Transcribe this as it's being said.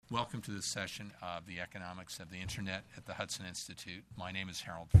Welcome to this session of the Economics of the Internet at the Hudson Institute. My name is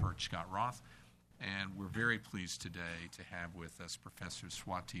Harold Scott-Roth, and we're very pleased today to have with us Professor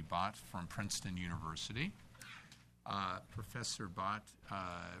Swati Bhatt from Princeton University. Professor Bhatt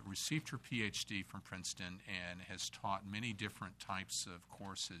received her PhD from Princeton and has taught many different types of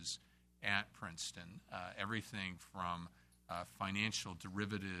courses at Princeton, everything from financial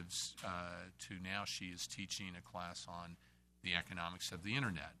derivatives to now she is teaching a class on the economics of the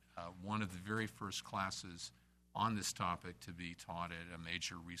Internet, one of the very first classes on this topic to be taught at a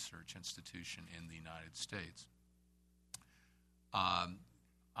major research institution in the United States.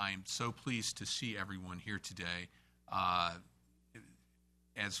 I'm so pleased to see everyone here today.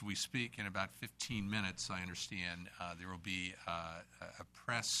 As we speak, in about 15 minutes, I understand, there will be a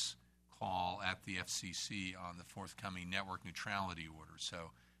press call at the FCC on the forthcoming network neutrality order. So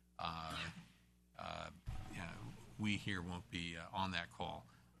we here won't be on that call.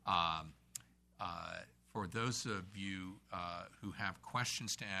 For those of you who have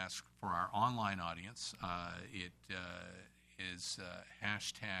questions to ask for our online audience, it is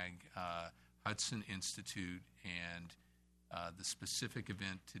hashtag Hudson Institute, and the specific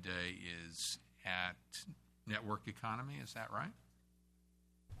event today is at Network Economy. Is that right?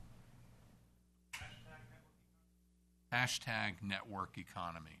 Hashtag Network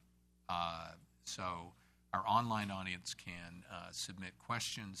Economy. So our online audience can submit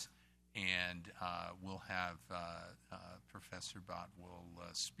questions, and we'll have Professor Bhatt will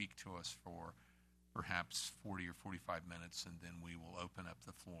speak to us for perhaps 40 or 45 minutes, and then we will open up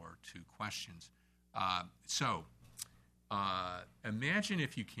the floor to questions. So imagine,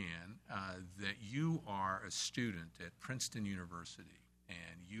 if you can, that you are a student at Princeton University,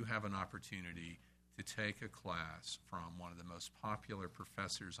 and you have an opportunity to take a class from one of the most popular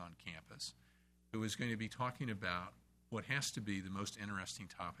professors on campus, who is going to be talking about what has to be the most interesting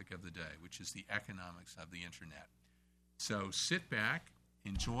topic of the day, which is the economics of the Internet. So sit back,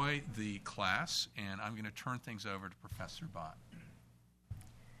 enjoy the class, and I'm going to turn things over to Professor Bhatt.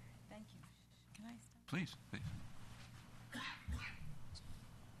 Thank you. Can I start? Please.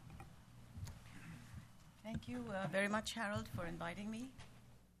 Thank you very much, Harold, for inviting me.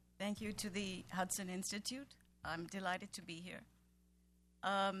 Thank you to the Hudson Institute. I'm delighted to be here.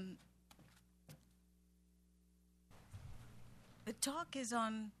 The talk is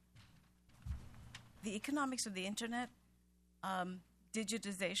on the economics of the Internet,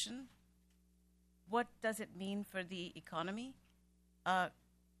 digitization. What does it mean for the economy?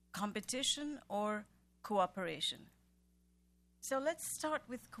 Competition or cooperation? So let's start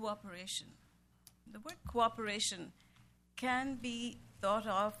with cooperation. The word cooperation can be thought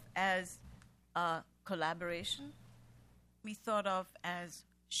of as collaboration, be thought of as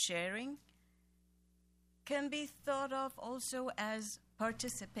sharing, can be thought of also as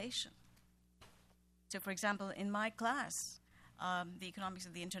participation. So, for example, in my class, the economics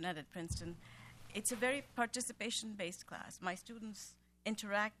of the Internet at Princeton, it's a very participation-based class. My students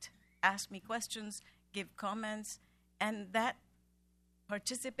interact, ask me questions, give comments, and that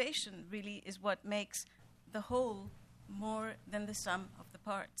participation really is what makes the whole more than the sum of the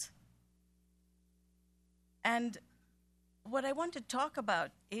parts. And what I want to talk about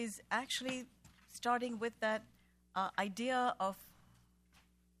is actually starting with that idea of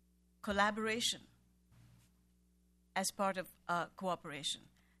collaboration as part of cooperation.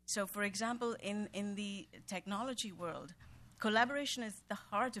 So, for example, in the technology world, collaboration is the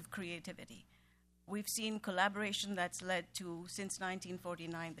heart of creativity. We've seen collaboration that's led to, since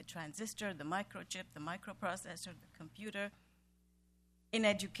 1949, the transistor, the microchip, the microprocessor, the computer. In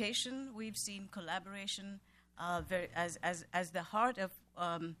education, we've seen collaboration as the heart of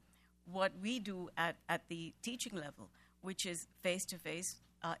what we do at the teaching level, which is face-to-face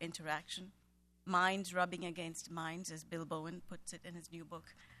interaction, minds rubbing against minds, as Bill Bowen puts it in his new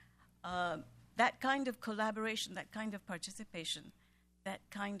book. That kind of collaboration, that kind of participation, that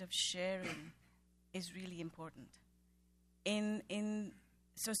kind of sharing is really important. In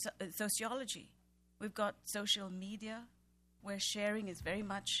sociology, we've got social media, where sharing is very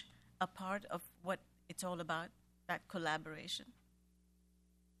much a part of what it's all about, that collaboration.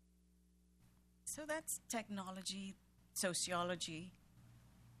 So that's technology, sociology.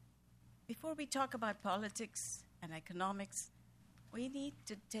 Before we talk about politics and economics, we need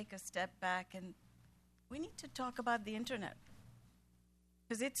to take a step back and we need to talk about the Internet.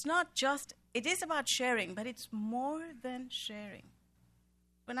 Because it's not just, it is about sharing, but it's more than sharing.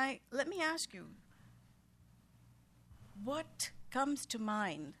 Let me ask you, what comes to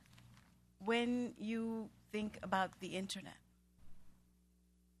mind when you think about the Internet?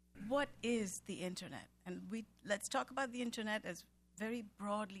 What is the Internet? And let's talk about the Internet as very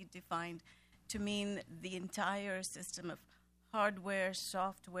broadly defined to mean the entire system of hardware,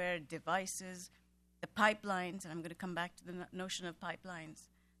 software, devices, the pipelines, and I'm going to come back to the notion of pipelines,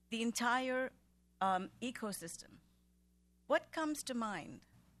 the entire ecosystem. What comes to mind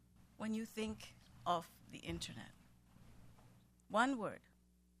when you think of the internet? One word.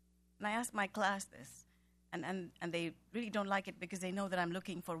 And I asked my class this, and they really don't like it because they know that I'm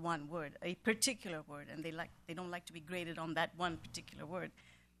looking for one word, a particular word, and they don't like to be graded on that one particular word.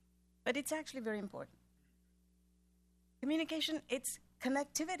 But it's actually very important. Communication, it's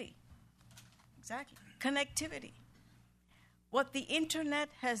connectivity. Exactly. Connectivity. What the internet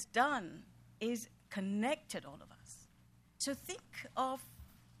has done is connected all of us. So think of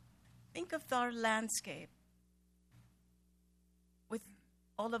our landscape with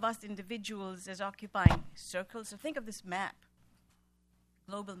all of us individuals as occupying circles. So think of this map,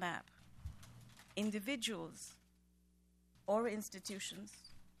 global map. Individuals or institutions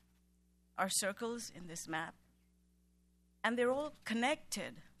are circles in this map, and they're all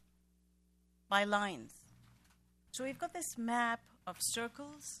connected by lines. So we've got this map of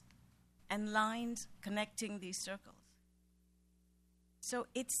circles and lines connecting these circles. So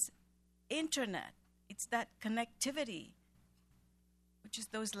it's internet, it's that connectivity, which is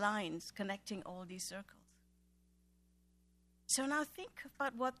those lines connecting all these circles. So now think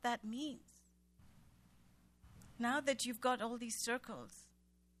about what that means. Now that you've got all these circles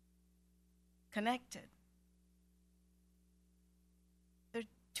connected, there are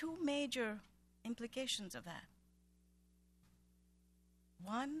two major implications of that.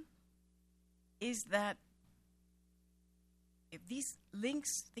 One is that if these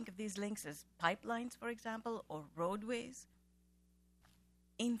links, think of these links as pipelines, for example, or roadways,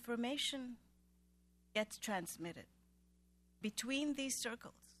 information gets transmitted between these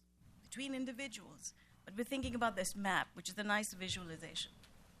circles, between individuals. But we're thinking about this map, which is a nice visualization.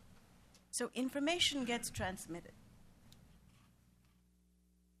 So information gets transmitted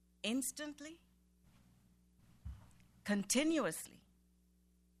instantly, continuously,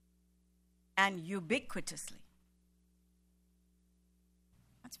 and ubiquitously.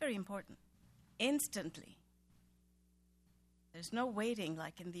 That's very important. Instantly. There's no waiting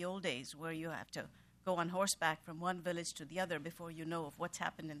like in the old days where you have to go on horseback from one village to the other before you know of what's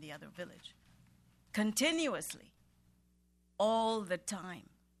happened in the other village. Continuously. All the time.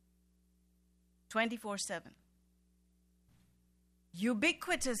 24/7.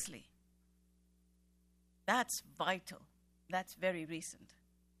 Ubiquitously. That's vital. That's very recent.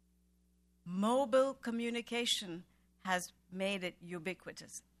 Mobile communication has made it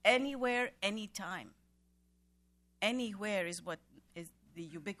ubiquitous. Anywhere, anytime. Anywhere is what is the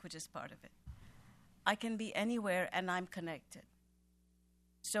ubiquitous part of it. I can be anywhere and I'm connected.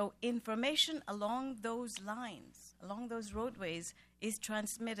 So information along those lines, along those roadways, is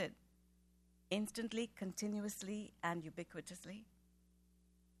transmitted instantly, continuously, and ubiquitously.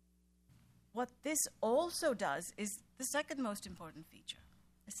 What this also does is the second most important feature,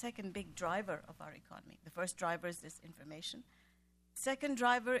 the second big driver of our economy. The first driver is this information. Second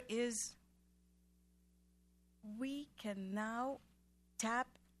driver is we can now tap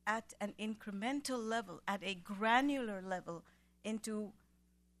at an incremental level, at a granular level, into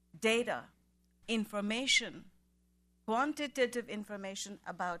data, information, quantitative information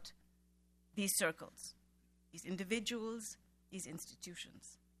about these circles, these individuals, these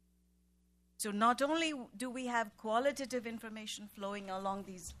institutions. So not only do we have qualitative information flowing along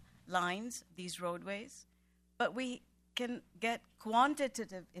these lines, these roadways, but we can get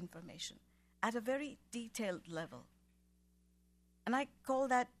quantitative information at a very detailed level. And I call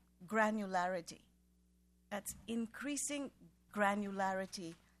that granularity. That's increasing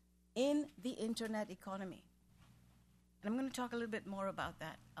granularity in the internet economy. And I'm going to talk a little bit more about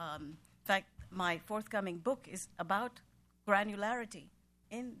that. In fact, my forthcoming book is about granularity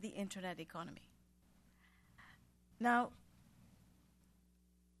in the internet economy. Now,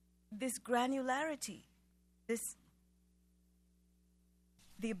 this granularity,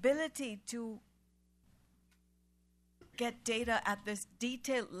 the ability to get data at this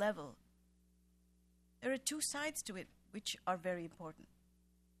detailed level, there are two sides to it which are very important.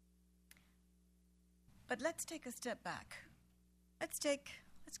 But let's take a step back. Let's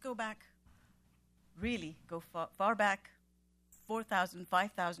go back, really go far back, 4,000,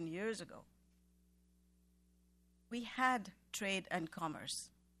 5,000 years ago. We had trade and commerce.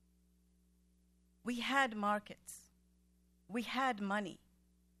 We had markets. We had money.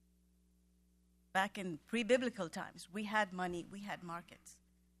 Back in pre-biblical times, we had money, we had markets.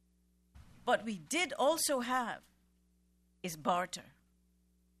 What we did also have is barter.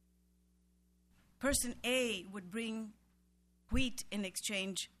 Person A would bring wheat in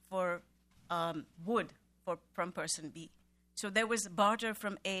exchange for wood from person B. So there was barter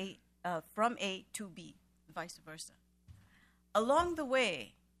from A to B, vice versa. Along the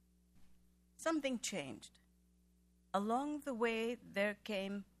way, something changed. Along the way, there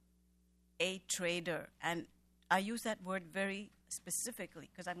came a trader, and I use that word very specifically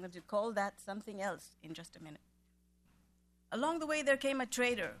because I'm going to call that something else in just a minute. Along the way, there came a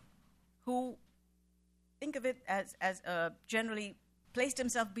trader who, think of it as generally placed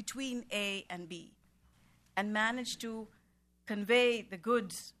himself between A and B and managed to convey the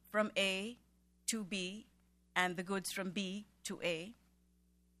goods from A to B and the goods from B to A.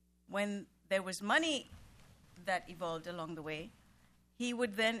 When there was money that evolved along the way, he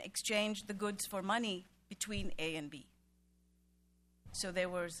would then exchange the goods for money between A and B. So there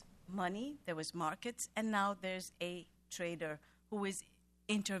was money, there was markets, and now there's a trader who is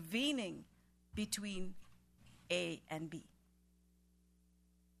intervening between A and B.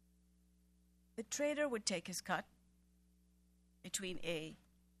 The trader would take his cut between A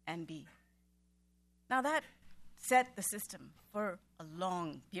and B. Now that set the system for a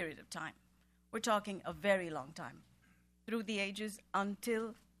long period of time. We're talking a very long time, through the ages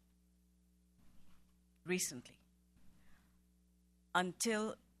until recently,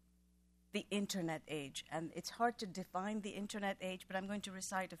 until the internet age. And it's hard to define the internet age, but I'm going to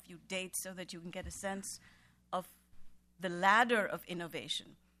recite a few dates so that you can get a sense of the ladder of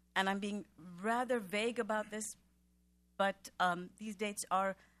innovation. And I'm being rather vague about this, but these dates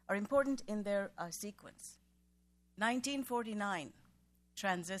are important in their sequence. 1949,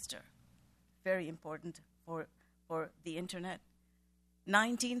 transistor, very important for the internet.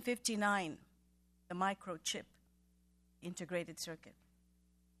 1959, the microchip, integrated circuit.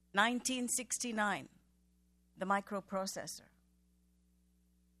 1969, the microprocessor.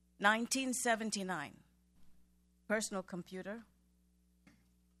 1979, personal computer.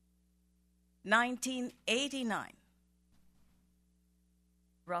 1989,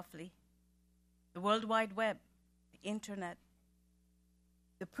 roughly, the World Wide Web, the internet,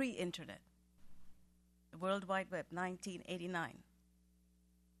 the pre-internet, the World Wide Web, 1989.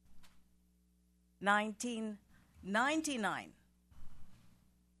 1999,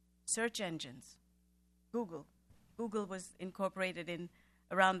 search engines, Google. Google was incorporated in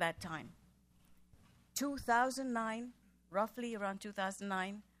around that time. 2009, roughly around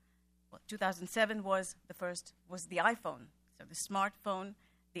 2009, 2007 was the iPhone, so the smartphone,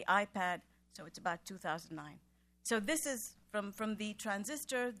 the iPad, so it's about 2009. So this is from the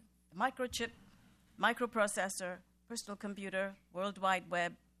transistor, the microchip, microprocessor, personal computer, World Wide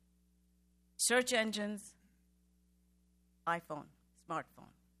Web, search engines, iPhone,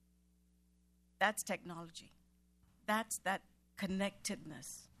 smartphone. That's technology. That's that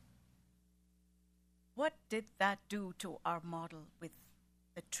connectedness. What did that do to our model with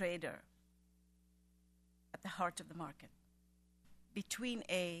the trader at the heart of the market, between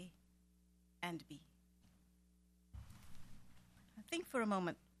A and B? Think for a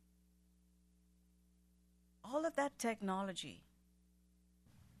moment. All of that technology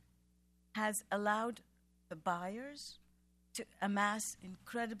has allowed the buyers to amass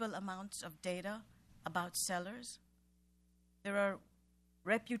incredible amounts of data about sellers. There are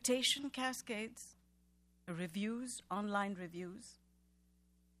reputation cascades, reviews, online reviews,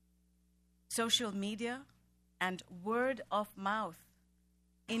 social media, and word of mouth,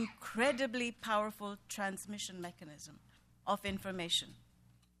 incredibly powerful transmission mechanism of information,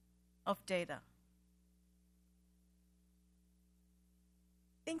 of data.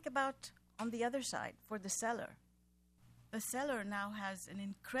 Think about on the other side, for the seller. The seller now has an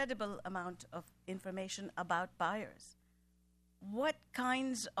incredible amount of information about buyers. What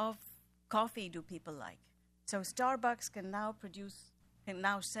kinds of coffee do people like? So Starbucks can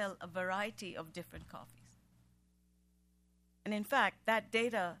now sell a variety of different coffees. And in fact, that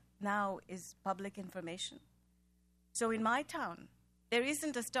data now is public information. So in my town, there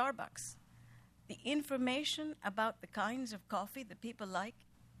isn't a Starbucks. The information about the kinds of coffee that people like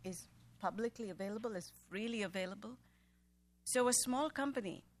is publicly available, is freely available. So a small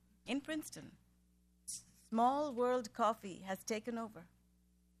company in Princeton, Small World Coffee, has taken over.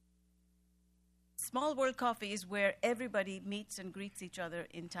 Small World Coffee is where everybody meets and greets each other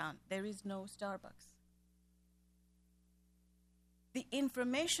in town. There is no Starbucks. The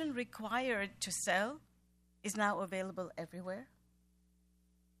information required to sell is now available everywhere.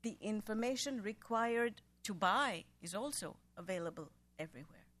 The information required to buy is also available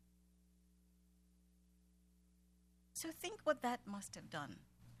everywhere. So think what that must have done.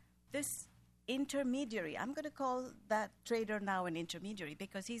 This intermediary, I'm going to call that trader now an intermediary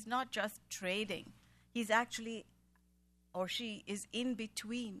because he's not just trading. He's actually or she is in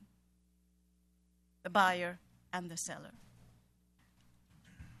between the buyer and the seller.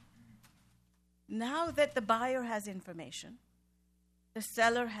 Now that the buyer has information, the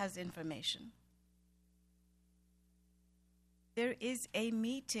seller has information, there is a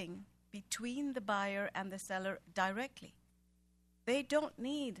meeting between the buyer and the seller directly. They don't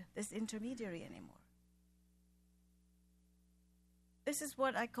need this intermediary anymore. This is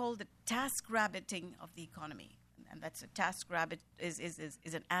what I call the TaskRabbiting of the economy. And that's a TaskRabbit is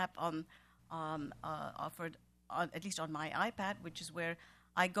an app offered on, at least on my iPad, which is where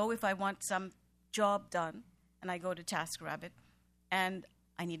I go if I want some job done, and I go to TaskRabbit, and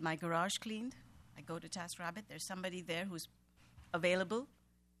I need my garage cleaned. I go to TaskRabbit. There's somebody there who's available,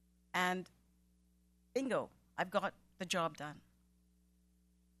 and bingo, I've got the job done.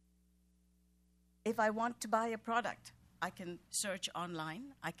 If I want to buy a product, I can search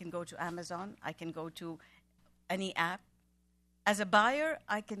online. I can go to Amazon. I can go to any app. As a buyer,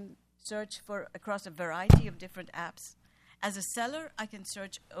 I can search across a variety of different apps. As a seller, I can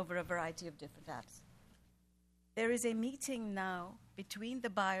search over a variety of different apps. There is a meeting now between the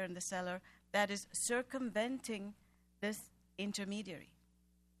buyer and the seller that is circumventing this intermediary.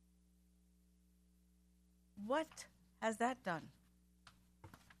 What has that done?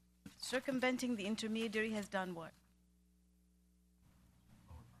 Circumventing the intermediary has done what?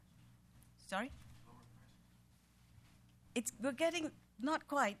 Sorry? We're getting, not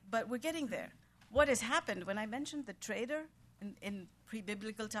quite, but we're getting there. What has happened, when I mentioned the trader in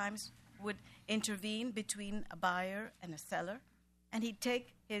pre-biblical times would intervene between a buyer and a seller, and he'd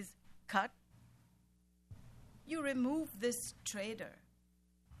take his cut, you remove this trader.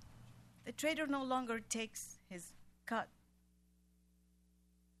 The trader no longer takes his cut.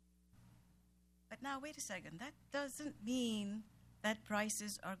 But now, wait a second, that doesn't mean that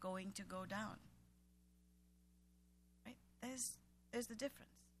prices are going to go down. Right? There's the difference.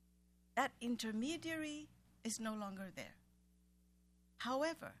 That intermediary is no longer there.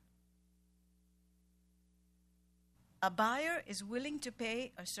 However, a buyer is willing to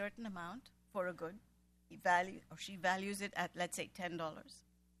pay a certain amount for a good. She values it at, let's say, $10.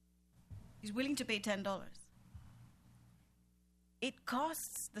 He's willing to pay $10. It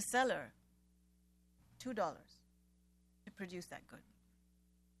costs the seller $2 to produce that good.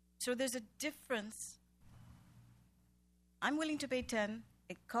 So there's a difference. I'm willing to pay 10.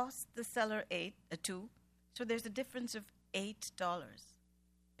 It costs the seller $2. So there's a difference of $8.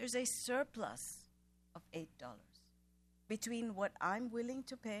 There's a surplus of $8 between what I'm willing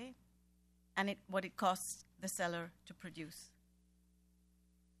to pay and what it costs the seller to produce.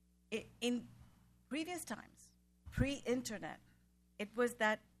 In previous times, pre-internet, it was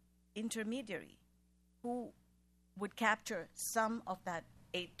that intermediary who would capture some of that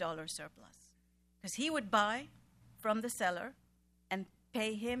 $8 surplus. Because he would buy from the seller and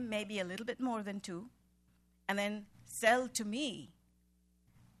pay him maybe a little bit more than $2, and then sell to me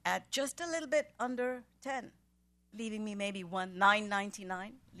at just a little bit under 10, leaving me maybe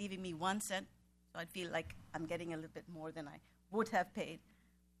 $9.99, leaving me 1 cent. So I'd feel like I'm getting a little bit more than I would have paid.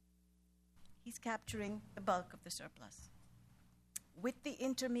 He's capturing the bulk of the surplus. With the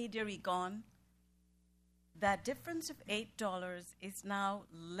intermediary gone, that difference of $8 is now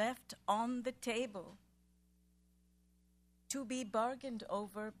left on the table to be bargained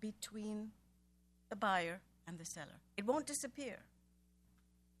over between the buyer and the seller. It won't disappear.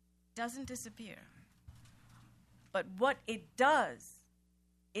 It doesn't disappear. But what it does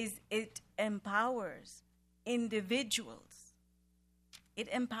is it empowers individuals. It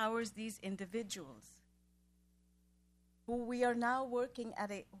empowers these individuals who we are now working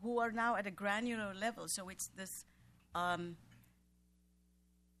at who are now at a granular level. So it's this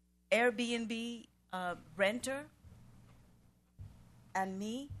Airbnb renter and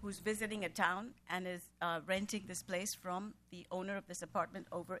me, who's visiting a town and is renting this place from the owner of this apartment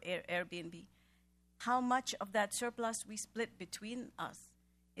over Airbnb. How much of that surplus we split between us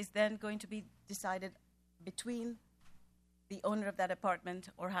is then going to be decided between the owner of that apartment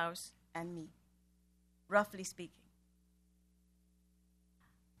or house and me, roughly speaking.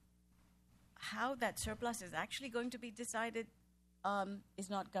 How that surplus is actually going to be decided is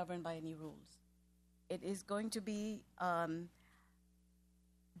not governed by any rules. It is going to be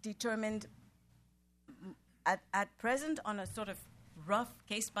determined at present on a sort of rough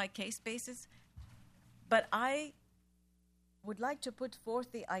case-by-case basis. But I would like to put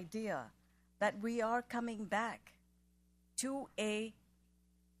forth the idea that we are coming back to a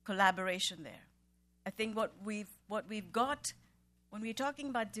collaboration there. I think what we've got when we're talking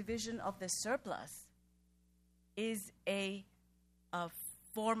about division of the surplus is a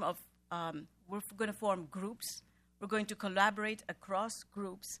form of we're going to form groups We're going to collaborate across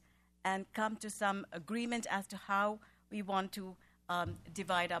groups and come to some agreement as to how we want to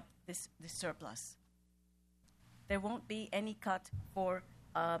divide up this surplus. There won't be any cut for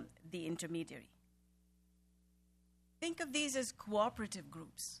the intermediary. Think of these as cooperative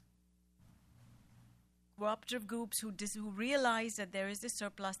groups. Cooperative groups who realize that there is a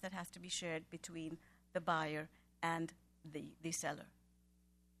surplus that has to be shared between the buyer and the seller.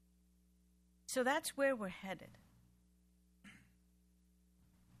 So that's where we're headed.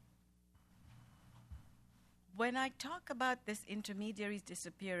 When I talk about this intermediaries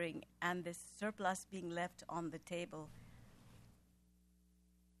disappearing and this surplus being left on the table,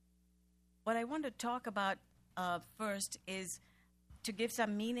 what I want to talk about first is to give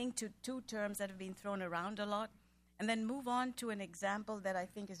some meaning to two terms that have been thrown around a lot, and then move on to an example that I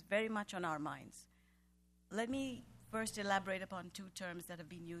think is very much on our minds. Let me first elaborate upon two terms that have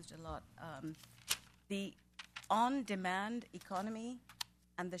been used a lot. The on-demand economy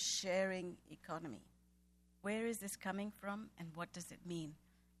and the sharing economy. Where is this coming from and what does it mean?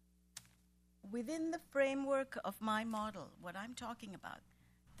 Within the framework of my model, what I'm talking about,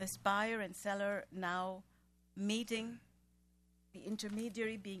 this buyer and seller now meeting, the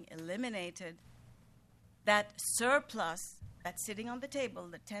intermediary being eliminated, that surplus that's sitting on the table,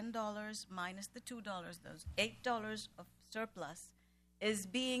 the $10 minus the $2, those $8 of surplus, is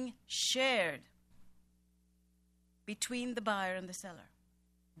being shared between the buyer and the seller.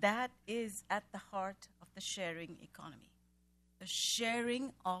 That is at the heart of the sharing economy, the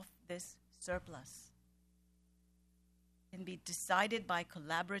sharing of this surplus. Can be decided by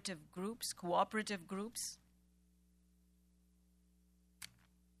collaborative groups, cooperative groups.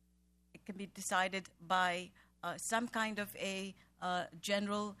 It can be decided by some kind of a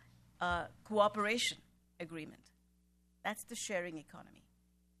general cooperation agreement. That's the sharing economy.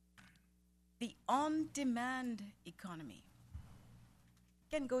 The on-demand economy,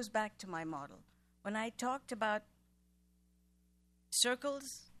 again, goes back to my model. When I talked about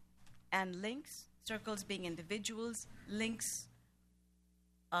circles and links, circles being individuals, links,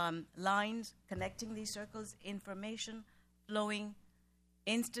 lines connecting these circles, information flowing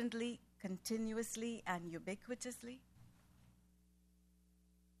instantly, continuously, and ubiquitously.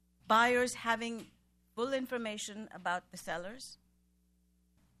 Buyers having full information about the sellers.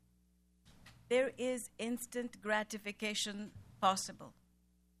 There is instant gratification possible.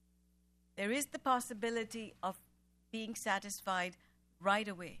 There is the possibility of being satisfied right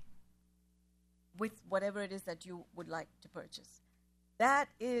away with whatever it is that you would like to purchase. That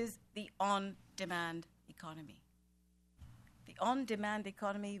is the on-demand economy. The on-demand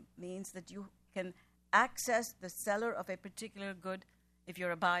economy means that you can access the seller of a particular good if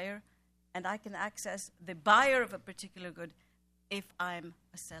you're a buyer, and I can access the buyer of a particular good if I'm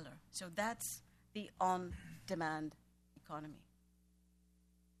a seller. So that's the on-demand economy.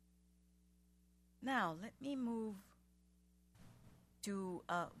 Now, let me move to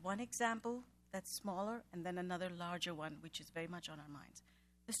one example that's smaller and then another larger one, which is very much on our minds.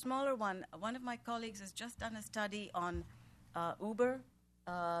 The smaller one, one of my colleagues has just done a study on Uber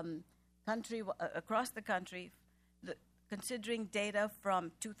across the country, considering data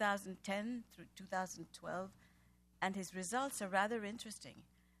from 2010 through 2012, and his results are rather interesting.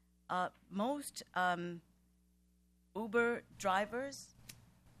 Most Uber drivers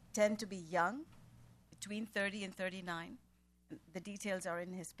tend to be young, between 30 and 39. The details are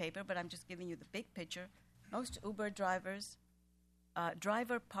in his paper, but I'm just giving you the big picture. Most Uber drivers,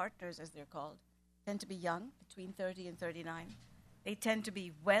 driver partners as they're called, tend to be young, between 30 and 39. They tend to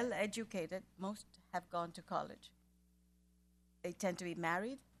be well educated. Most have gone to college. They tend to be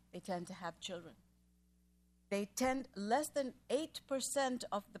married. They tend to have children. Less than 8%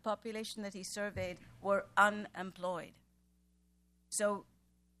 of the population that he surveyed were unemployed. So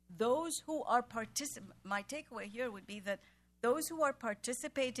those who are my takeaway here would be that those who are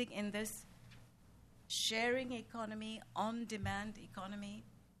participating in this sharing economy, on-demand economy,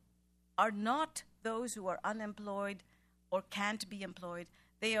 are not those who are unemployed or can't be employed.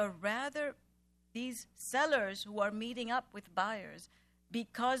 They are rather these sellers who are meeting up with buyers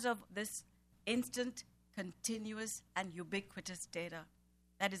because of this instant, continuous, and ubiquitous data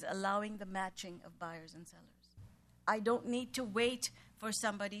that is allowing the matching of buyers and sellers. I don't need to wait for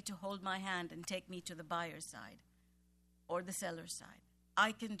somebody to hold my hand and take me to the buyer's side or the seller's side.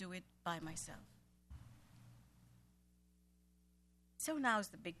 I can do it by myself. So now's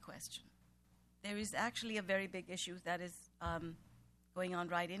the big question. There is actually a very big issue that is going on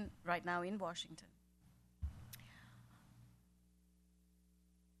right now in Washington.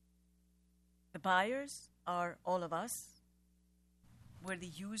 The buyers are all of us. We're the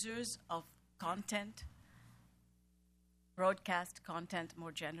users of content. broadcast content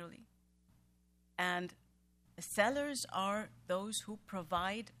more generally. And the sellers are those who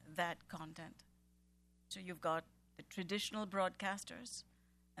provide that content. So you've got the traditional broadcasters,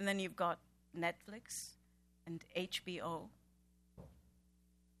 and then you've got Netflix and HBO.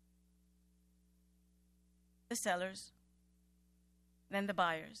 The sellers, then the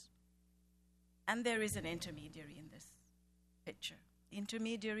buyers. And there is an intermediary in this picture. The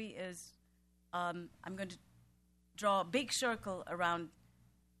intermediary is, I'm going to draw a big circle around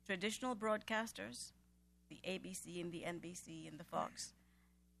traditional broadcasters, the ABC and the NBC and the Fox.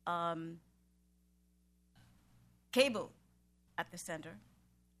 Cable at the center,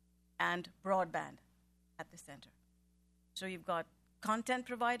 and broadband at the center. So you've got content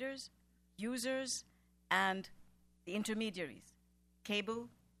providers, users, and the intermediaries, cable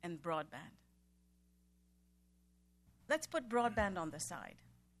and broadband. Let's put broadband on the side.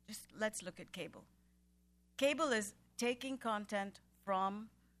 Just let's look at cable. Cable is taking content from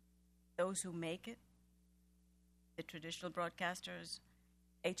those who make it, the traditional broadcasters,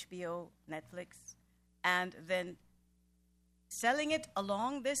 HBO, Netflix, and then selling it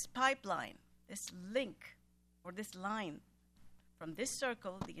along this pipeline, this link, or this line, from this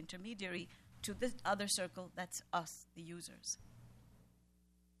circle, the intermediary, to this other circle, that's us, the users.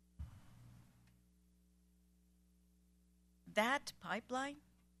 That pipeline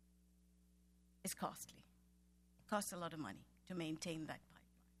is costly. It costs a lot of money to maintain that pipeline.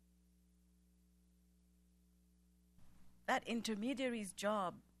 That intermediary's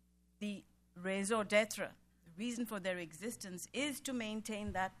job, the raison d'etre, the reason for their existence, is to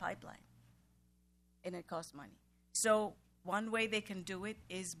maintain that pipeline. And it costs money. So one way they can do it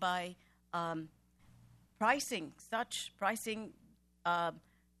is by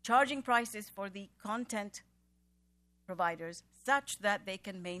charging prices for the content providers such that they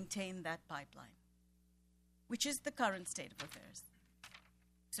can maintain that pipeline, which is the current state of affairs.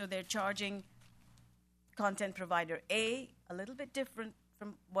 So they're charging content provider A a little bit different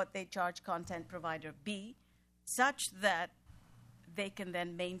from what they charge content provider B, such that they can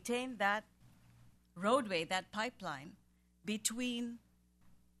then maintain that roadway, that pipeline, between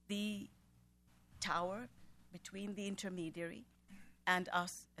the tower, between the intermediary, and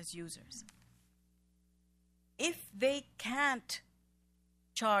us as users. If they can't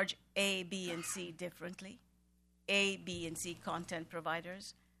charge A, B, and C differently, A, B, and C content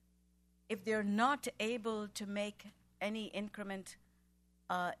providers, if they're not able to make any increment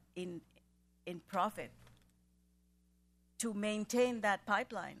in profit to maintain that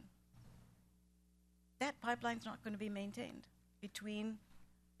pipeline's not going to be maintained between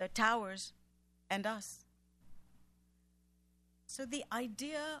the towers and us. So the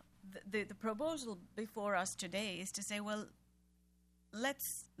idea, the proposal before us today is to say, well,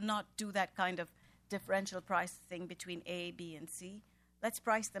 let's not do that kind of differential pricing between A, B, and C. Let's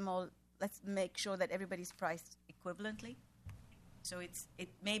price them all. Let's make sure that everybody's priced equivalently. So it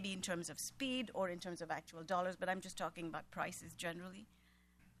may be in terms of speed or in terms of actual dollars, but I'm just talking about prices generally.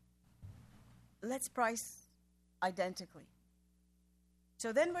 Let's price identically.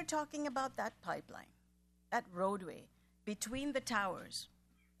 So then we're talking about that pipeline, that roadway between the towers,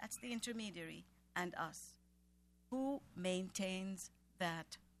 that's the intermediary, and us. Who maintains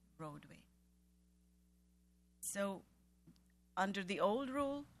that roadway? So under the old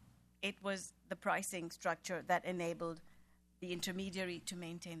rule, it was the pricing structure that enabled the intermediary to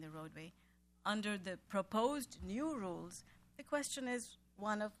maintain the roadway. Under the proposed new rules, the question is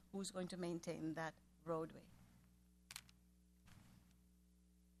one of who's going to maintain that roadway.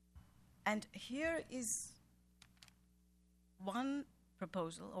 And here is one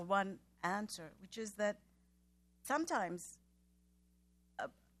proposal or one answer, which is that sometimes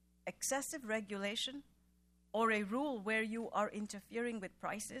excessive regulation or a rule where you are interfering with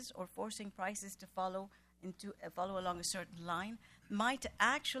prices or forcing prices to follow along a certain line might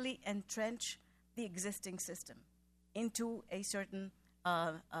actually entrench the existing system into a certain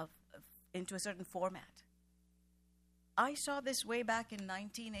format. I saw this way back in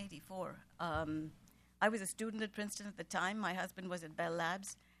 1984. I was a student at Princeton at the time. My husband was at Bell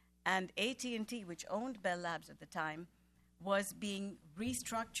Labs, and AT&T, which owned Bell Labs at the time, was being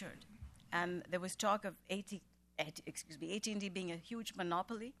restructured, and there was talk of AT&T being a huge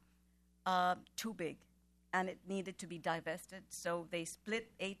monopoly, too big, and it needed to be divested. So they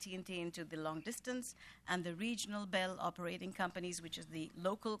split AT&T into the long distance and the regional Bell operating companies, which is the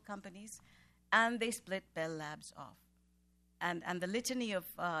local companies, and they split Bell Labs off. And the litany of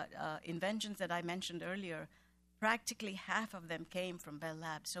inventions that I mentioned earlier, practically half of them came from Bell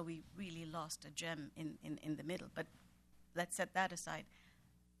Labs, so we really lost a gem in the middle. But let's set that aside.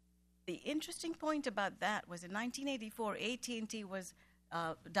 The interesting point about that was in 1984, AT&T was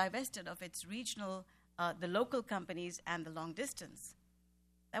divested of its regional, the local companies and the long distance.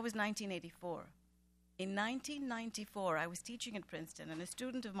 That was 1984. In 1994, I was teaching at Princeton, and a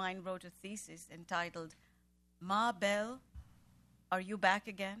student of mine wrote a thesis entitled, Ma Bell, Are You Back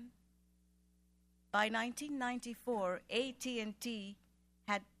Again? By 1994, AT&T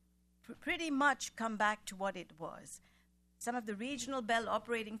had pretty much come back to what it was. Some of the regional Bell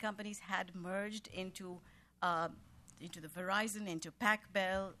operating companies had merged into the Verizon, into Pac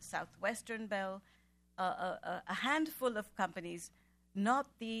Bell, Southwestern Bell, a handful of companies, not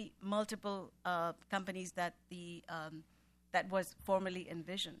the multiple companies that that was formerly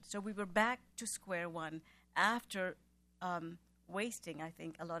envisioned. So we were back to square one after wasting, I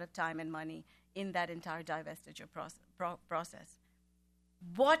think, a lot of time and money in that entire divestiture process.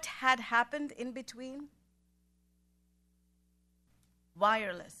 What had happened in between?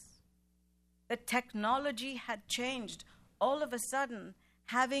 Wireless. The technology had changed. All of a sudden,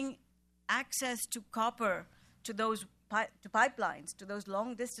 having access to copper, to those to pipelines, to those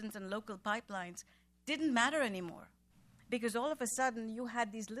long distance and local pipelines, didn't matter anymore. Because all of a sudden, you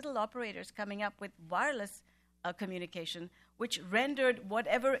had these little operators coming up with wireless communication, which rendered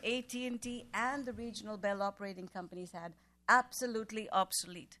whatever AT&T and the regional Bell operating companies had absolutely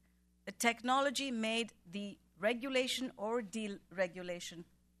obsolete. The technology made the regulation or deregulation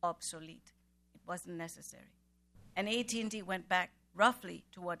obsolete. It wasn't necessary. And AT&T went back roughly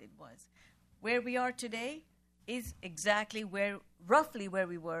to what it was. Where we are today is exactly roughly where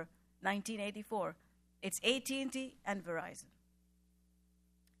we were 1984. It's AT&T and Verizon.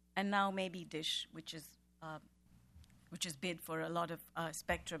 And now maybe Dish, which is bid for a lot of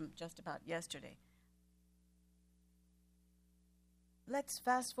spectrum just about yesterday. Let's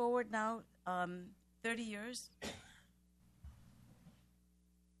fast forward now 30 years.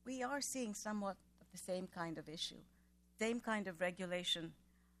 We are seeing somewhat of the same kind of issue, same kind of regulation.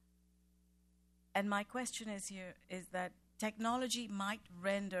 And my question is that technology might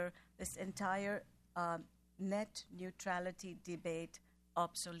render this entire net neutrality debate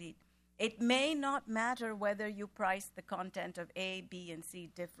obsolete. It may not matter whether you price the content of A, B, and C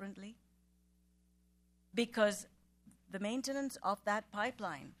differently, because the maintenance of that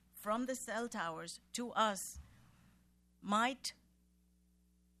pipeline from the cell towers to us might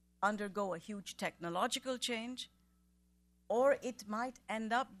undergo a huge technological change, or it might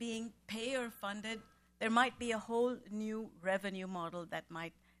end up being payer-funded. There might be a whole new revenue model that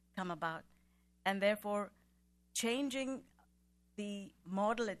might come about. And therefore, changing the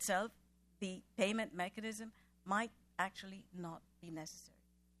model itself, the payment mechanism, might actually not be necessary.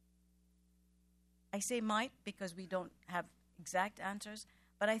 I say might because we don't have exact answers,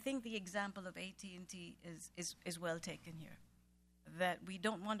 but I think the example of AT&T is well taken here. That we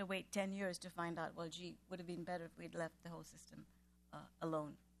don't want to wait 10 years to find out, well, gee, would have been better if we'd left the whole system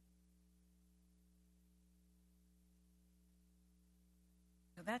alone.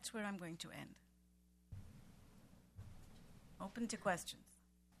 So that's where I'm going to end. Open to questions.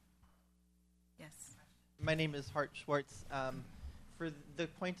 Yes. My name is Hart Schwartz. For the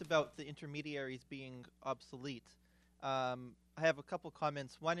point about the intermediaries being obsolete, I have a couple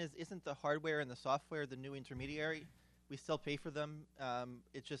comments. One is, isn't the hardware and the software the new intermediary? We still pay for them.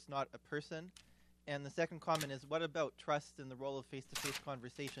 It's just not a person. And the second comment is, what about trust and the role of face-to-face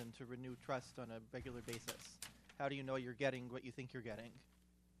conversation to renew trust on a regular basis? How do you know you're getting what you think you're getting?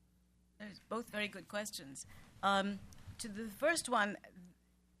 There's both very good questions. To the first one,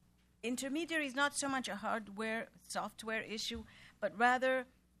 intermediary is not so much a hardware, software issue, but rather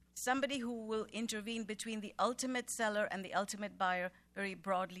somebody who will intervene between the ultimate seller and the ultimate buyer, very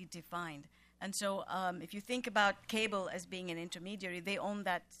broadly defined. And so if you think about cable as being an intermediary, they own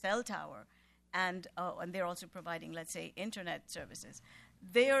that cell tower, and they're also providing, let's say, internet services.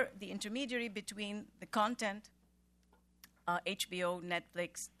 They're the intermediary between the content, HBO,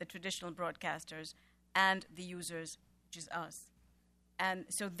 Netflix, the traditional broadcasters, and the users, which is us. And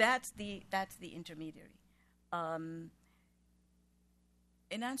so that's the intermediary. In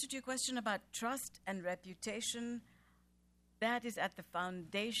answer to your question about trust and reputation, that is at the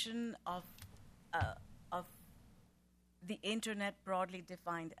foundation of the internet broadly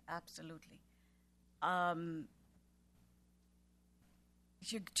defined, absolutely. To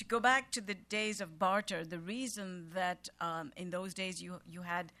go back to the days of barter, the reason that in those days you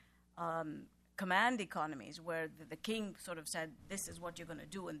had command economies where the king sort of said, this is what you're going to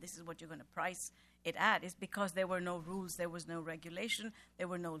do and this is what you're going to price it at, is because there were no rules, there was no regulation, there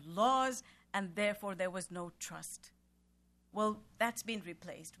were no laws, and therefore there was no trust. Well, that's been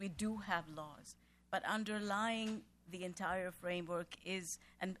replaced. We do have laws, but underlying the entire framework is,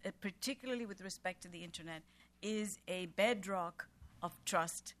 and particularly with respect to the internet, is a bedrock of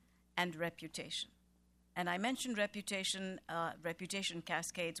trust and reputation. And I mentioned reputation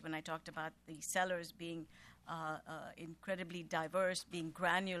cascades when I talked about the sellers being incredibly diverse, being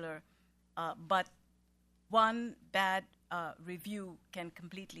granular, but one bad review can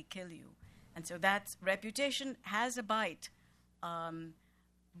completely kill you. And so that's reputation has a bite,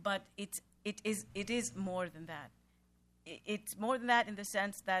 but it is more than that. It's more than that in the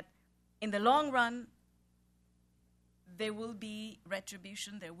sense that in the long run, there will be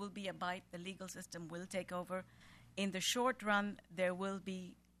retribution, there will be a bite, the legal system will take over. In the short run, there will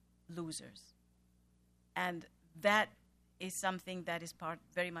be losers. And that is something that is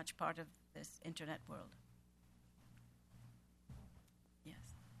very much part of this internet world. Yes.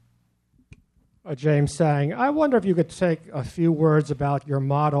 James Sang, I wonder if you could take a few words about your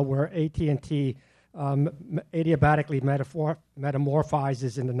model where AT&T adiabatically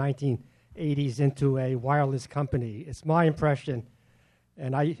metamorphizes in the 1980s into a wireless company. It's my impression,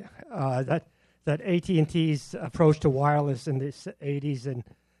 and that AT&T's approach to wireless in the 80s and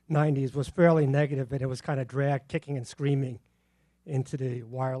 90s was fairly negative, and it was kind of dragged kicking and screaming into the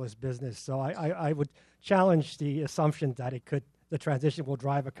wireless business. So I would challenge the assumption that the transition will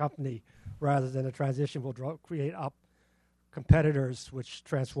drive a company rather than a transition will create up competitors which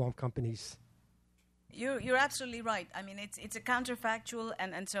transform companies. You're absolutely right. I mean, it's a counterfactual,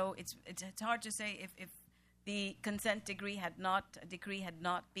 and so it's hard to say if the consent decree had not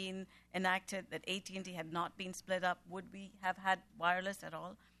been enacted, that AT&T had not been split up, would we have had wireless at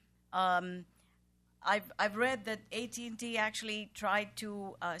all? I've read that AT&T actually tried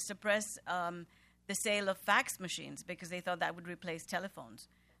to suppress the sale of fax machines because they thought that would replace telephones.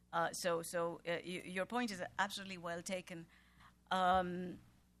 So your point is absolutely well taken.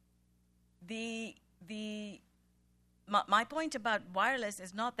 My point about wireless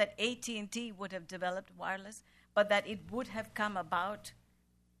is not that AT&T would have developed wireless, but that it would have come about.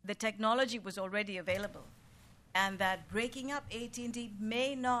 The technology was already available, and that breaking up AT&T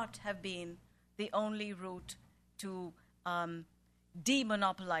may not have been the only route to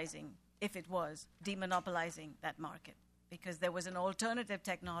demonopolizing, if it was, demonopolizing that market, because there was an alternative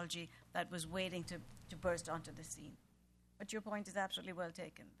technology that was waiting to burst onto the scene. But your point is absolutely well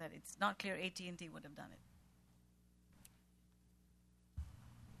taken, that it's not clear AT&T would have done it.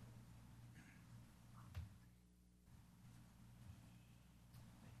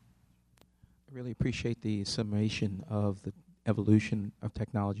 I really appreciate the summation of the evolution of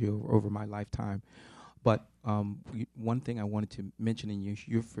technology over my lifetime. But one thing I wanted to mention, and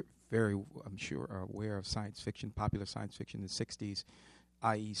you're very, I'm sure, are aware of science fiction, popular science fiction in the 60s,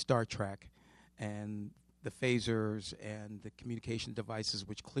 i.e. Star Trek, and the phasers and the communication devices,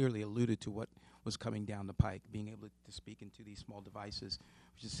 which clearly alluded to what was coming down the pike, being able to speak into these small devices,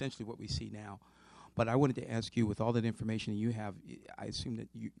 which is essentially what we see now. But I wanted to ask you, with all that information you have, I assume that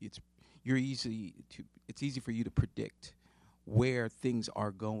it's easy for you to predict where things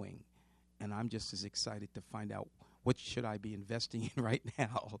are going, and I'm just as excited to find out what should I be investing in right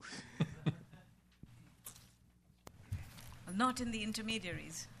now. Not in the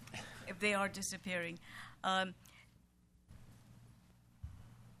intermediaries, if they are disappearing. I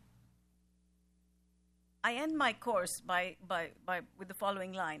end my course with the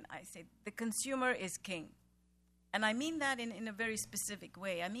following line. I say, the consumer is king. And I mean that in a very specific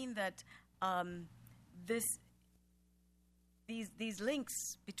way. I mean that these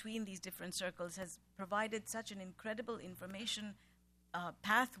links between these different circles has provided such an incredible information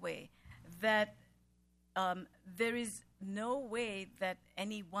pathway that there is no way that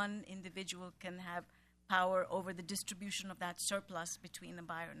any one individual can have power over the distribution of that surplus between a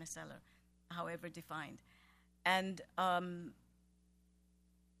buyer and a seller, however defined. And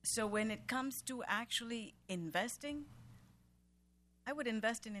so when it comes to actually investing, I would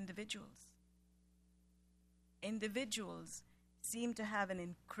invest in individuals. Individuals seem to have an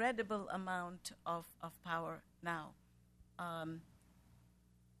incredible amount of power now.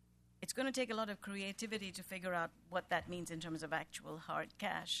 It's going to take a lot of creativity to figure out what that means in terms of actual hard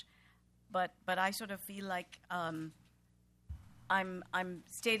cash. But I sort of feel like I'm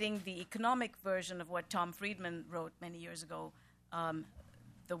stating the economic version of what Tom Friedman wrote many years ago.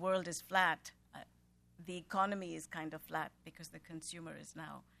 The world is flat. The economy is kind of flat because the consumer is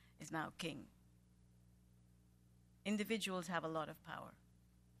now king. Individuals have a lot of power.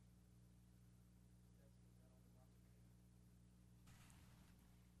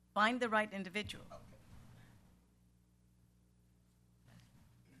 Find the right individual.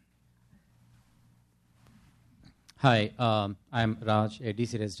 Hi, I'm Raj, a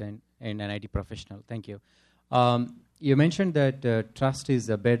DC resident and an IT professional. Thank you. You mentioned that trust is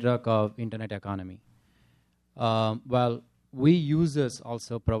the bedrock of internet economy. Well, we users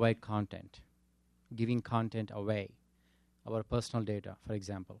also provide content, giving content away, our personal data, for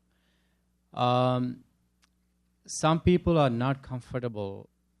example. Some people are not comfortable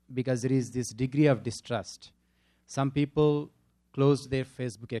because there is this degree of distrust. Some people closed their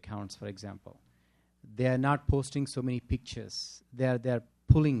Facebook accounts, for example. They are not posting so many pictures. They are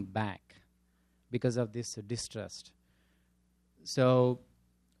pulling back because of this distrust. So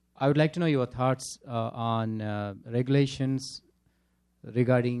I would like to know your thoughts on regulations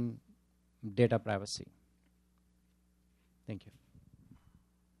regarding data privacy. Thank you.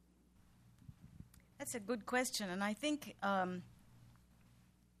 That's a good question, and I think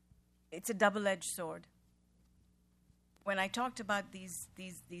it's a double-edged sword. When I talked about these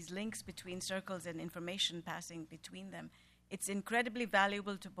links between circles and information passing between them, it's incredibly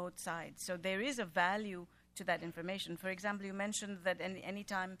valuable to both sides. So there is a value to that information. For example, you mentioned that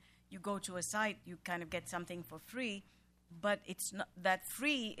anytime you go to a site, you kind of get something for free, but it's not that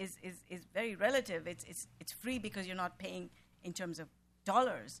free is very relative. It's free because you're not paying in terms of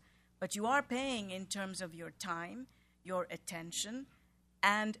dollars, but you are paying in terms of your time, your attention,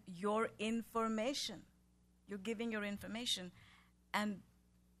 and your information. You're giving your information, and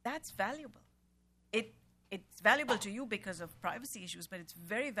that's valuable. It's valuable to you because of privacy issues, but it's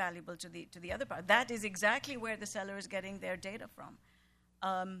very valuable to the other part. That is exactly where the seller is getting their data from.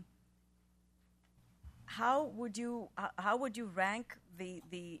 How would you rank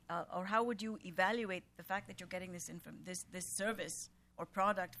or how would you evaluate the fact that you're getting this service or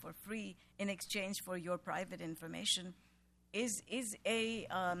product for free in exchange for your private information? Is a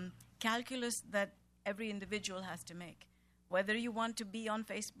calculus that every individual has to make. Whether you want to be on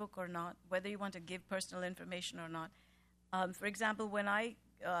Facebook or not, whether you want to give personal information or not. For example, when I'm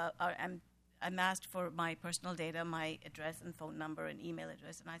asked for my personal data, my address and phone number and email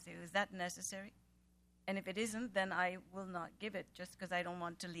address, and I say, is that necessary? And if it isn't, then I will not give it, just because I don't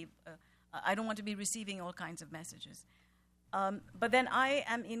want to I don't want to be receiving all kinds of messages. But then I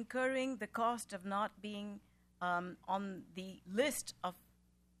am incurring the cost of not being on the list of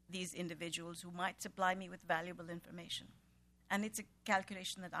these individuals who might supply me with valuable information. And it's a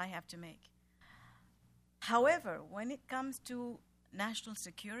calculation that I have to make. However, when it comes to national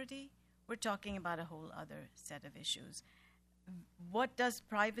security, we're talking about a whole other set of issues. What does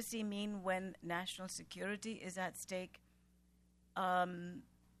privacy mean when national security is at stake? And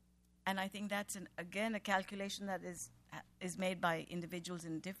I think that's, again, a calculation that is made by individuals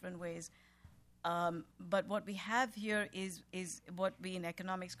in different ways. But what we have here is what we in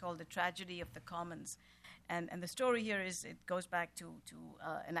economics call the tragedy of the commons. And the story here is, it goes back to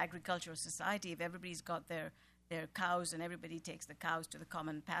an agricultural society. If everybody's got their cows and everybody takes the cows to the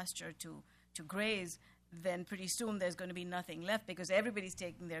common pasture to graze, then pretty soon there's going to be nothing left because everybody's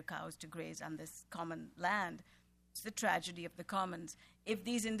taking their cows to graze on this common land. It's the tragedy of the commons. If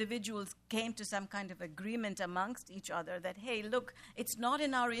these individuals came to some kind of agreement amongst each other that, hey, look, it's not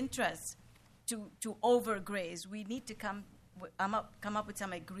in our interests to overgraze. We need to come up with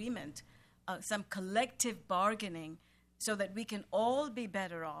some agreement, some collective bargaining, so that we can all be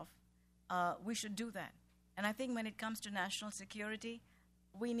better off. We should do that. And I think when it comes to national security,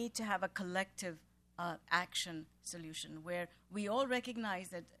 we need to have a collective action solution where we all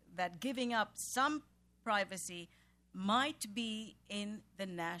recognize that giving up some privacy might be in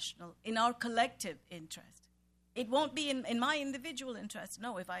our collective interest. It won't be in my individual interest.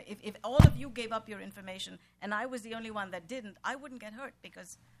 No, if all of you gave up your information and I was the only one that didn't, I wouldn't get hurt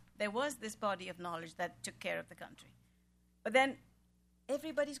because there was this body of knowledge that took care of the country. But then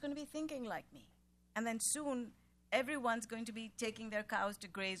everybody's going to be thinking like me. And then soon everyone's going to be taking their cows to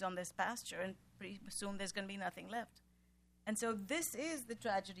graze on this pasture, and pretty soon there's going to be nothing left. And so this is the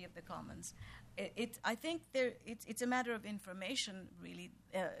tragedy of the commons. I think it's a matter of information, really,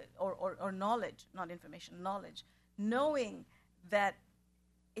 or knowledge, not information, knowledge. Knowing that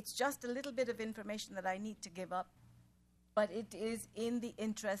it's just a little bit of information that I need to give up, but it is in the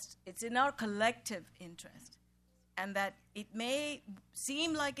interest, it's in our collective interest. And that it may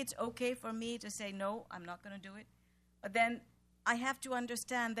seem like it's okay for me to say, no, I'm not going to do it. But then I have to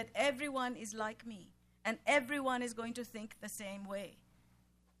understand that everyone is like me, and everyone is going to think the same way.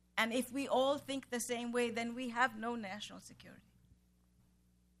 And if we all think the same way, then we have no national security.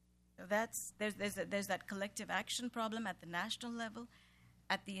 So there's that collective action problem at the national level.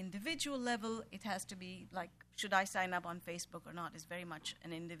 At the individual level, it has to be like, should I sign up on Facebook or not, is very much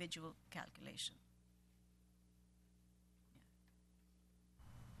an individual calculation.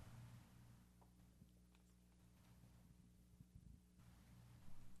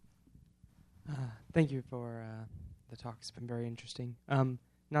 Thank you for the talk. It's been very interesting.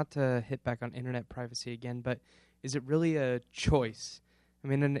 Not to hit back on internet privacy again, but is it really a choice? I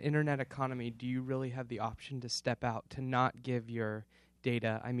mean, in the internet economy, do you really have the option to step out, to not give your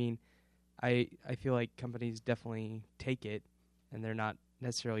data? I mean, I feel like companies definitely take it, and they're not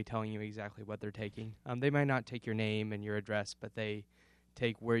necessarily telling you exactly what they're taking. They might not take your name and your address, but they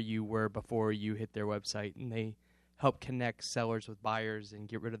take where you were before you hit their website, and they help connect sellers with buyers and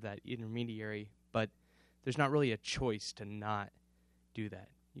get rid of that intermediary. But there's not really a choice to not do that.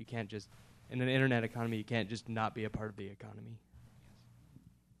 You can't just, in an internet economy, you can't just not be a part of the economy.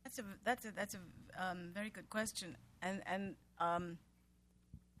 That's a very good question, and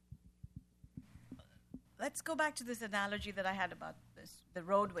let's go back to this analogy that I had about the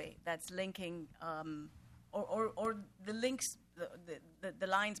roadway that's linking, or the links, the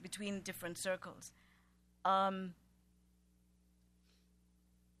lines between different circles.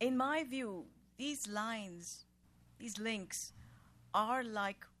 In my view, these lines, these links, are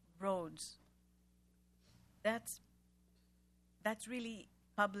like roads. That's really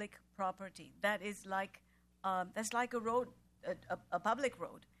public property. That's like a road, a public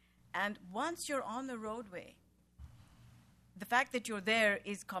road. And once you're on the roadway, the fact that you're there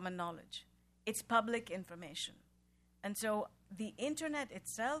is common knowledge. It's public information. And so the internet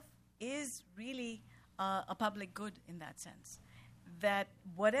itself is really a public good in that sense. That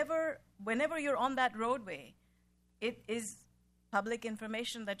whenever you're on that roadway, it is public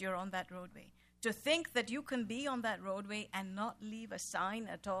information that you're on that roadway. To think that you can be on that roadway and not leave a sign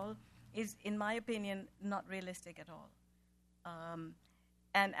at all is, in my opinion, not realistic at all.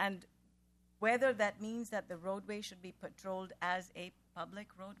 And whether that means that the roadway should be patrolled as a public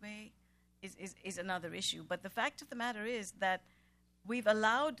roadway is another issue. But the fact of the matter is that we've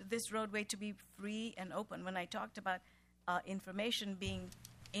allowed this roadway to be free and open. When I talked about information being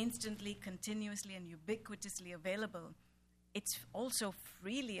instantly, continuously, and ubiquitously available, it's also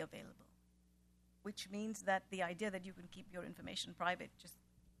freely available, which means that the idea that you can keep your information private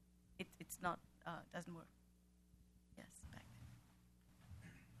it's not doesn't work. Yes, back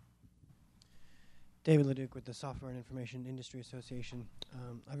there. David Leduc with the Software and Information Industry Association.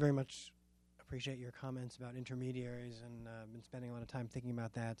 I very much appreciate your comments about intermediaries, and I've been spending a lot of time thinking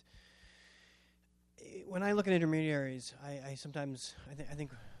about that. When I look at intermediaries, I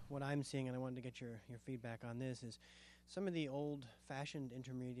think what I'm seeing, and I wanted to get your feedback on this, is some of the old-fashioned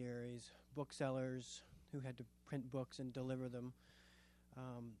intermediaries, booksellers who had to print books and deliver them,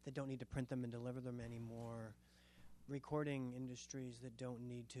 that don't need to print them and deliver them anymore, recording industries that don't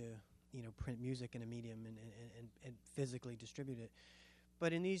need to, print music in a medium and physically distribute it.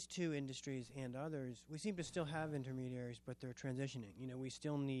 But in these two industries and others, we seem to still have intermediaries, but they're transitioning.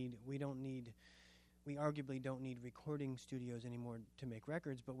 We arguably don't need recording studios anymore to make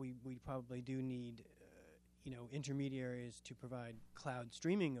records, but we probably do need, intermediaries to provide cloud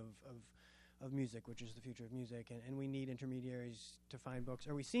streaming of music, which is the future of music, and we need intermediaries to find books,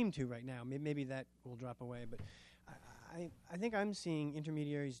 or we seem to right now. Maybe that will drop away, but I think I'm seeing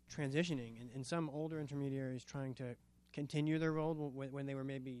intermediaries transitioning, and some older intermediaries trying to continue their role when they were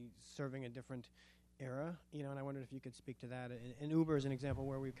maybe serving a different era, and I wondered if you could speak to that. And Uber is an example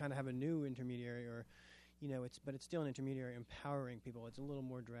where we kind of have a new intermediary, or, but it's still an intermediary empowering people. It's a little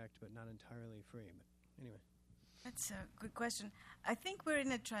more direct, but not entirely free. But anyway. That's a good question. I think we're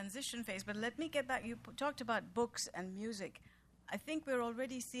in a transition phase, but let me get back. You talked about books and music. I think we're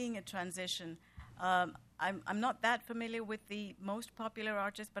already seeing a transition. I'm not that familiar with the most popular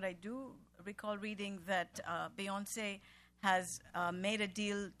artists, but I do recall reading that Beyoncé has made a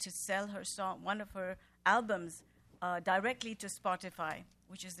deal to sell her song, one of her albums, directly to Spotify,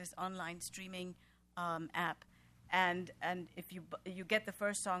 which is this online streaming app. And if you get the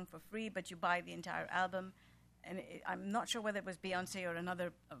first song for free, but you buy the entire album. And I'm not sure whether it was Beyoncé or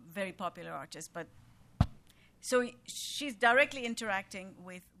another very popular artist, but so she's directly interacting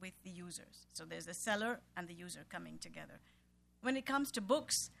with the users. So there's the seller and the user coming together. When it comes to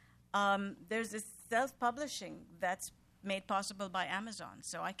books, there's this self-publishing that's made possible by Amazon.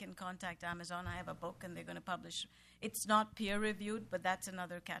 So I can contact Amazon. I have a book, and they're going to publish. It's not peer-reviewed, but that's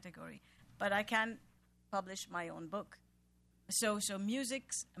another category. But I can publish my own book. So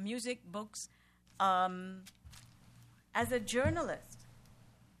music, books. As a journalist,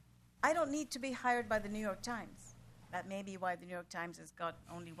 I don't need to be hired by the New York Times. That may be why the New York Times has got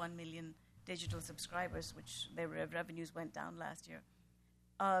only 1 million digital subscribers, which their revenues went down last year.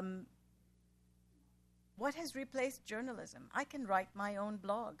 What has replaced journalism? I can write my own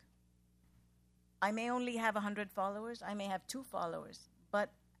blog. I may only have 100 followers. I may have 2 followers.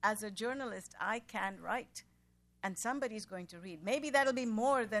 But as a journalist, I can write, and somebody's going to read. Maybe that'll be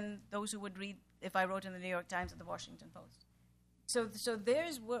more than those who would read if I wrote in the New York Times or the Washington Post. So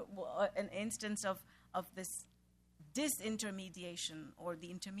there's an instance of this disintermediation, or the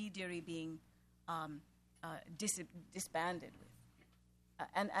intermediary being disbanded with.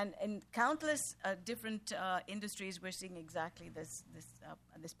 And in countless different industries, we're seeing exactly this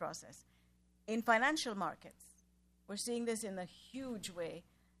process. In financial markets, we're seeing this in a huge way.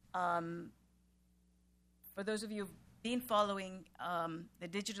 For those of you who've been following the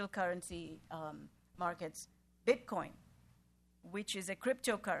digital currency markets, Bitcoin, which is a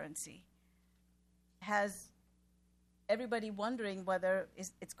cryptocurrency, has everybody wondering whether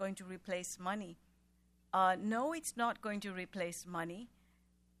it's going to replace money. No, it's not going to replace money,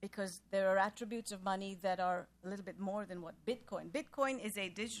 because there are attributes of money that are a little bit more than what Bitcoin. Bitcoin is a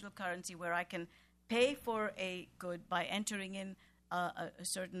digital currency where I can pay for a good by entering in a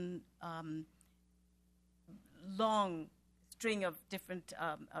certain long string of different,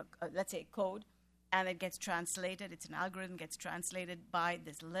 let's say, code, and it gets translated. It's an algorithm, gets translated by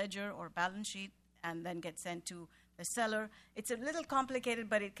this ledger or balance sheet, and then gets sent to the seller. It's a little complicated,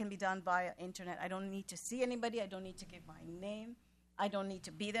 but it can be done via internet. I don't need to see anybody. I don't need to give my name. I don't need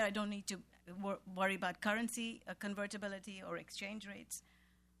to be there. I don't need to worry about currency convertibility or exchange rates.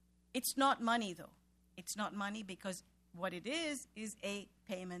 It's not money, though. It's not money, because what it is a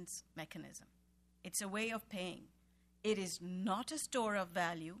payments mechanism. It's a way of paying. It is not a store of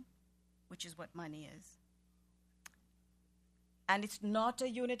value, which is what money is. And it's not a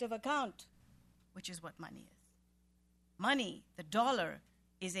unit of account, which is what money is. Money, the dollar,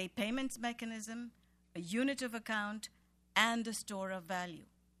 is a payments mechanism, a unit of account, and a store of value.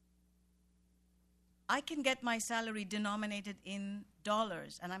 I can get my salary denominated in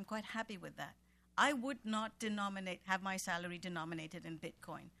dollars, and I'm quite happy with that. I would not have my salary denominated in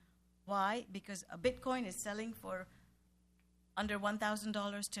Bitcoin. Why? Because a Bitcoin is selling for under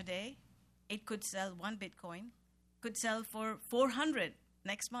 $1,000 today. It could sell, one Bitcoin could sell for $400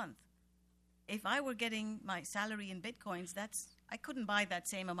 next month. If I were getting my salary in Bitcoins, I couldn't buy that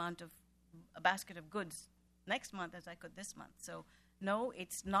same amount of a basket of goods next month as I could this month. So no,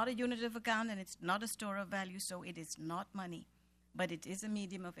 it's not a unit of account, and it's not a store of value, so it is not money, but it is a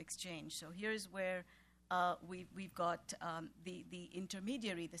medium of exchange. So here's where we've got the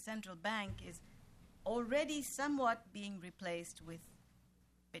intermediary, the central bank, is already somewhat being replaced with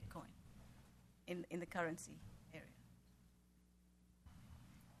Bitcoin in the currency area.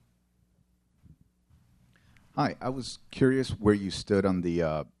 Hi, I was curious where you stood on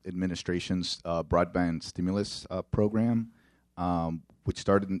the administration's broadband stimulus program, which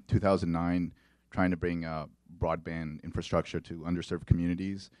started in 2009, trying to bring broadband infrastructure to underserved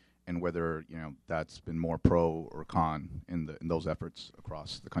communities, and whether that's been more pro or con in those efforts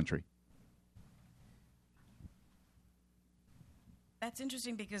across the country. That's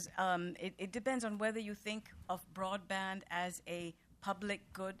interesting, because it depends on whether you think of broadband as a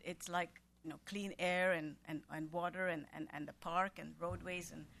public good. It's like clean air and water and the park and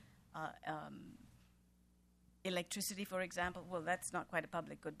roadways and electricity, for example. Well, that's not quite a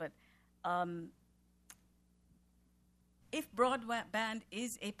public good, but if broadband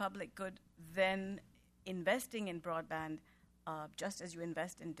is a public good, then investing in broadband, just as you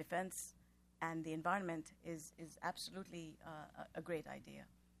invest in defense and the environment, is absolutely a great idea.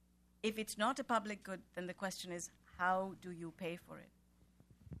 If it's not a public good, then the question is, how do you pay for it?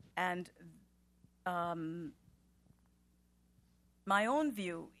 And my own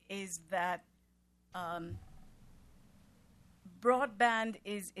view is that broadband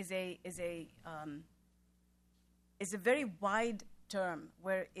is a very wide term,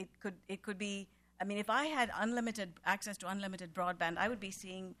 where it could be. I mean, if I had unlimited access to unlimited broadband, I would be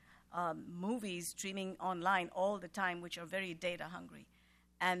seeing movies streaming online all the time, which are very data hungry,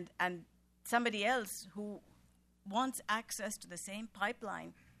 and somebody else who wants access to the same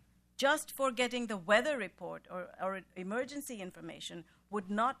pipeline just for getting the weather report or emergency information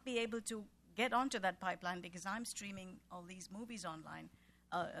would not be able to get onto that pipeline because I'm streaming all these movies online.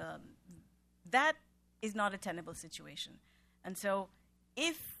 That is not a tenable situation. And so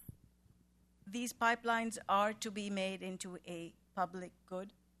if these pipelines are to be made into a public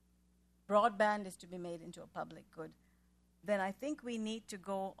good, broadband is to be made into a public good, then I think we need to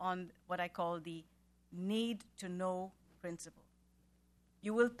go on what I call the need to know principle.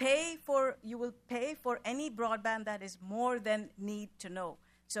 You will pay for any broadband that is more than need to know.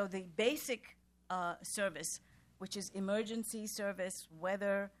 So the basic service, which is emergency service,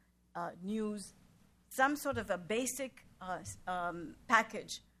 weather, news, some sort of a basic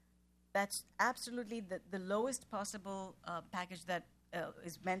package, that's absolutely the lowest possible package that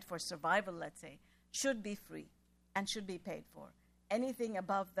is meant for survival, let's say, should be free and should be paid for. Anything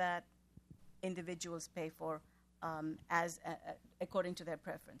above that individuals pay for according to their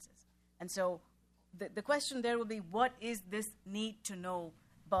preferences. And so the question there will be, what is this need to know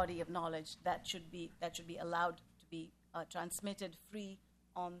body of knowledge that should be allowed to be transmitted free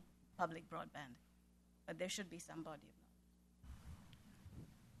on public broadband? But there should be some body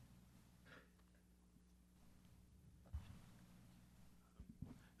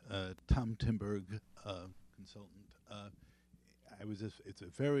of knowledge. Tom Timberg, consultant. It's a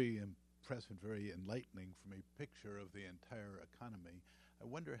very impressive, very enlightening for me picture of the entire economy. I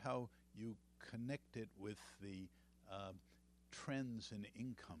wonder how you connect it with the trends in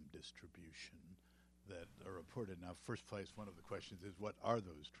income distribution that are reported. Now, first place, one of the questions is, what are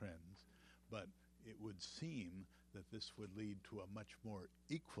those trends? But it would seem that this would lead to a much more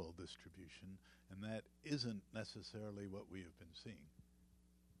equal distribution, and that isn't necessarily what we have been seeing.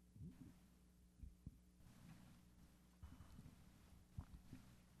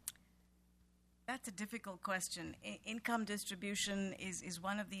 That's a difficult question. Income distribution is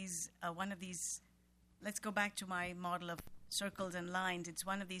one of these. Let's go back to my model of circles and lines. It's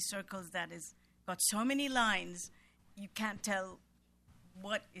one of these circles that is got so many lines, you can't tell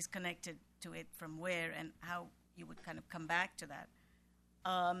what is connected to it from where, and how you would kind of come back to that.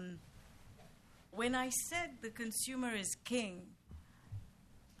 When I said the consumer is king,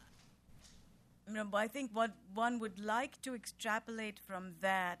 I think what one would like to extrapolate from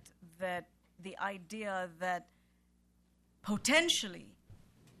that the idea that potentially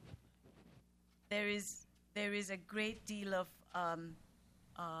there is a great deal of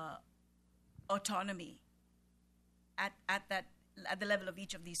autonomy at the level of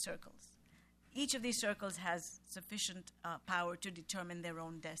each of these circles. Each of these circles has sufficient power to determine their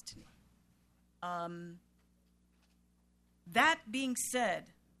own destiny. That being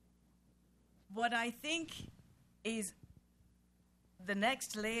said, what I think is the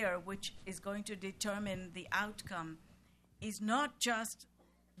next layer, which is going to determine the outcome, is not just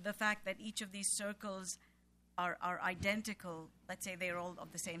the fact that each of these circles are identical. Let's say they're all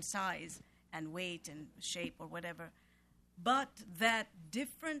of the same size and weight and shape or whatever, but that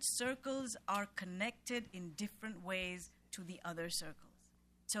different circles are connected in different ways to the other circles.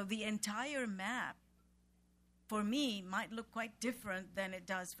 So the entire map, for me, might look quite different than it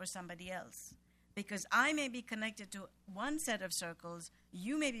does for somebody else. Because I may be connected to one set of circles,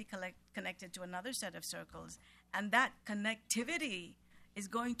 you may be connected to another set of circles, and that connectivity is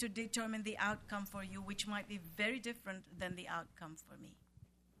going to determine the outcome for you, which might be very different than the outcome for me.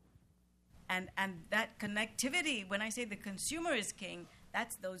 And that connectivity, when I say the consumer is king,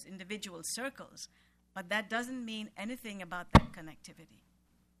 that's those individual circles. But that doesn't mean anything about that connectivity.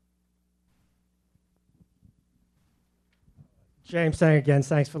 James Sang again,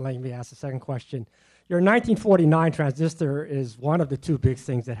 thanks for letting me ask the second question. Your 1949 transistor is one of the two big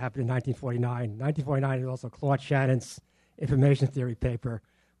things that happened in 1949. 1949 is also Claude Shannon's information theory paper,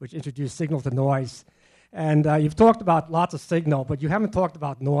 which introduced signal to noise. And you've talked about lots of signal, but you haven't talked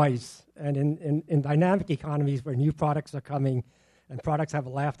about noise. And in dynamic economies where new products are coming and products have a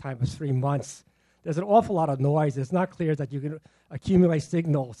lifetime of 3 months, there's an awful lot of noise. It's not clear that you can accumulate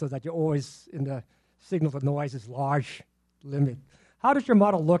signal so that you're always in the signal to noise is large limit. How does your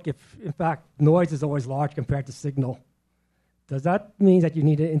model look if, in fact, noise is always large compared to signal? Does that mean that you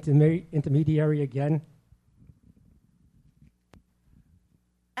need an intermediary again?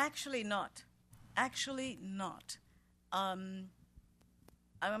 Actually not. I'm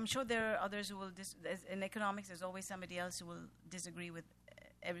sure there are others who will, in economics, there's always somebody else who will disagree with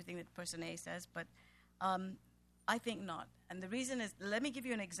everything that person A says, but I think not. And the reason is, let me give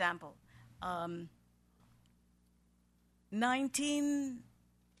you an example.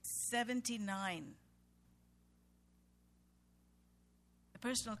 1979, the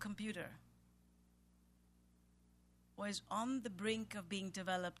personal computer was on the brink of being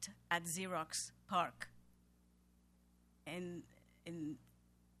developed at Xerox PARC in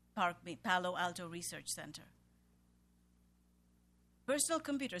Palo Alto Research Center. Personal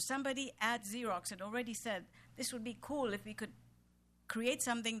computer, somebody at Xerox had already said, this would be cool if we could create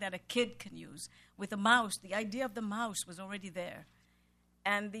something that a kid can use. With a mouse, the idea of the mouse was already there.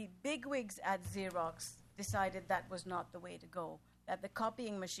 And the bigwigs at Xerox decided that was not the way to go, that the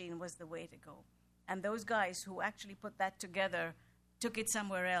copying machine was the way to go. And those guys who actually put that together took it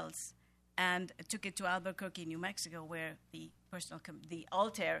somewhere else and took it to Albuquerque, New Mexico, where the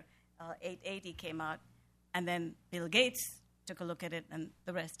Altair 880 came out. And then Bill Gates took a look at it, and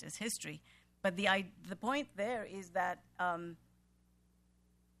the rest is history. But the point there is that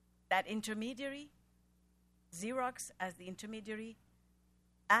that intermediary, Xerox as the intermediary,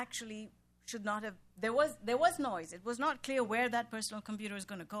 actually should not have. There was noise. It was not clear where that personal computer is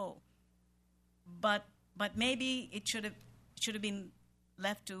going to go. but maybe it should have been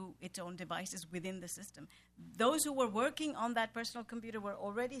left to its own devices within the system. Those who were working on that personal computer were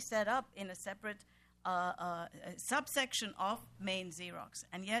already set up in a separate subsection of main Xerox,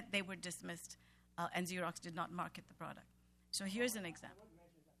 and yet they were dismissed, and Xerox did not market the product. So here's an example.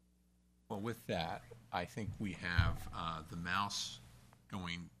 Well, with that, I think we have the mouse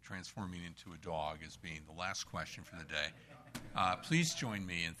transforming into a dog as being the last question for the day. Please join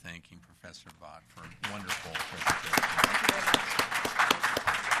me in thanking Professor Bhatt for a wonderful presentation. Thank you very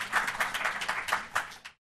much.